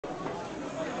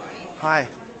Hi.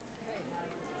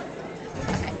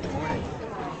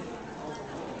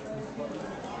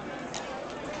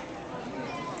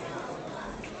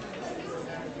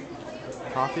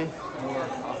 Coffee? More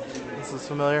coffee. This is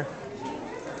familiar.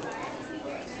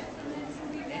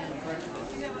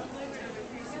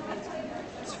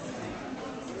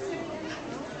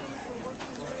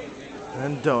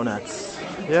 And donuts.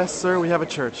 Yes, sir, we have a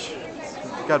church.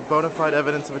 We've got bona fide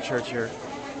evidence of a church here.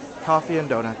 Coffee and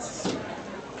donuts.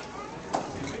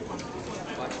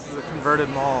 This is a converted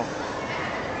mall.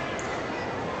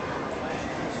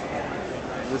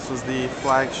 This was the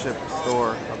flagship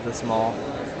store of this mall.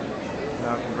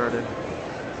 Now converted.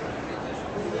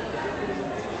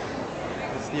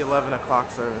 It's the 11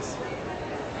 o'clock service.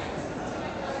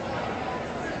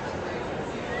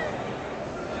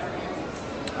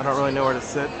 I don't really know where to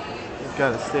sit. We've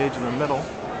got a stage in the middle.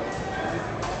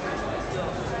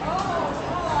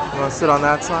 You want to sit on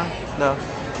that side? No,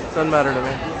 doesn't matter to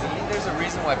me. There's a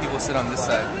reason why people sit on this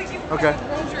side. Okay.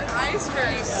 Close your eyes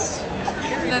first,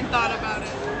 and then thought about it.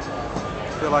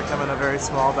 I feel like I'm in a very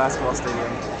small basketball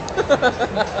stadium.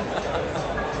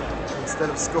 Instead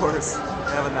of scores,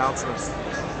 we have announcements.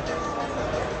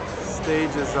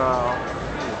 Stage is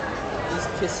These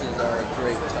kisses are a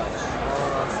great touch.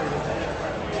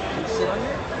 You sit on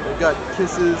here? we've got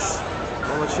kisses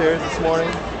on the chairs this morning.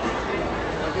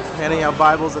 Handing out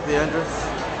Bibles at the entrance.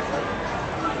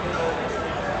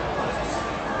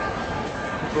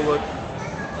 People look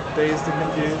dazed and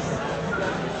confused.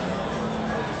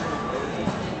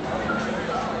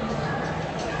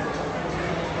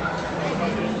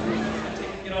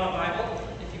 Get on a Bible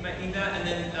if you might need that, and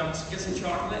then get some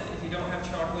chocolate. If you don't have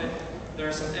chocolate, there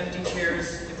are some empty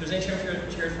chairs. If there's any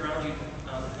chairs around you,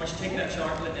 once you take that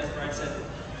chocolate, as Brian said,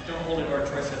 don't hold it or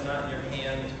try to not in your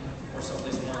hand or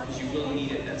someplace more, because you will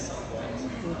need it at some point.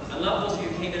 I love those of you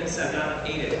who came in and sat down and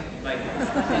ate it. Like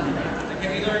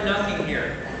we learned nothing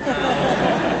here.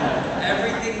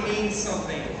 Everything means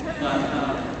something, but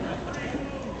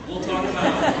we'll talk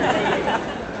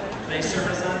about they serve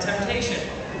us on temptation.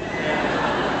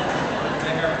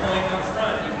 Make our point up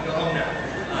front. You can go home now.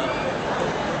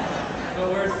 But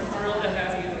we're thrilled to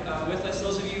have you with us.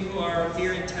 Those of you who are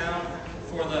here in town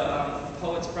for the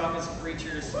Poets, Prophets,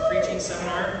 Preachers preaching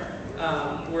seminar,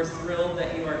 we're thrilled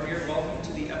that you are here. Welcome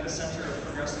to the epicenter of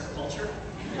progressive culture.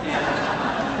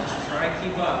 And try and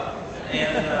keep up.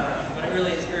 And but it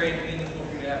really is very meaningful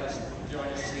for you to have us join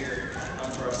us here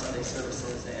for our Sunday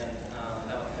services and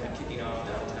kicking off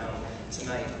downtown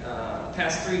tonight.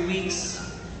 Past 3 weeks,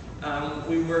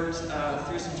 we worked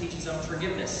through some teachings on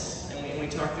forgiveness, and we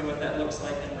talked through what that looks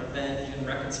like in revenge and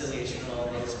reconciliation and all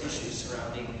those issues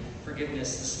surrounding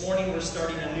forgiveness. This morning we're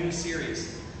starting a new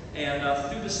series, and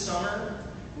through the summer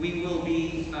we will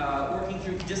be working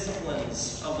through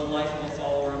disciplines of the life of a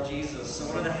follower of Jesus. So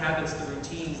what are the habits, the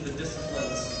routines, the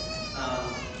disciplines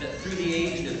that through the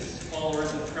ages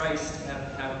followers of Christ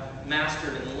have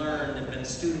mastered and learned and been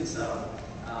students of?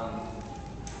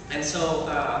 And so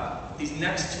these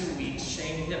next 2 weeks,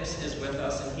 Shane Hips is with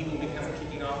us, and he will be kind of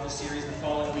kicking off the series. The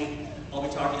following week, I'll be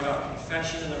talking about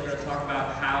confession, and then we're going to talk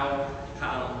about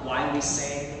why we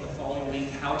sing. The following week,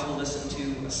 how to listen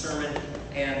to a sermon,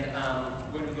 and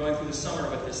we're going to be going through the summer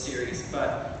with this series.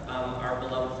 But our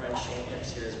beloved friend Shane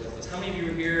Hips here is with us. How many of you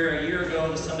were here a year ago,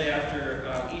 the Sunday after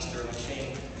Easter, when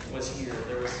Shane was here?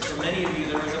 For many of you,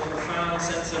 there was a profound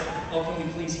sense of, oh, can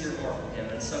we please hear more from him?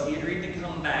 And so he agreed to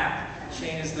come back.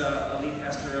 Shane is the lead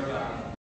pastor of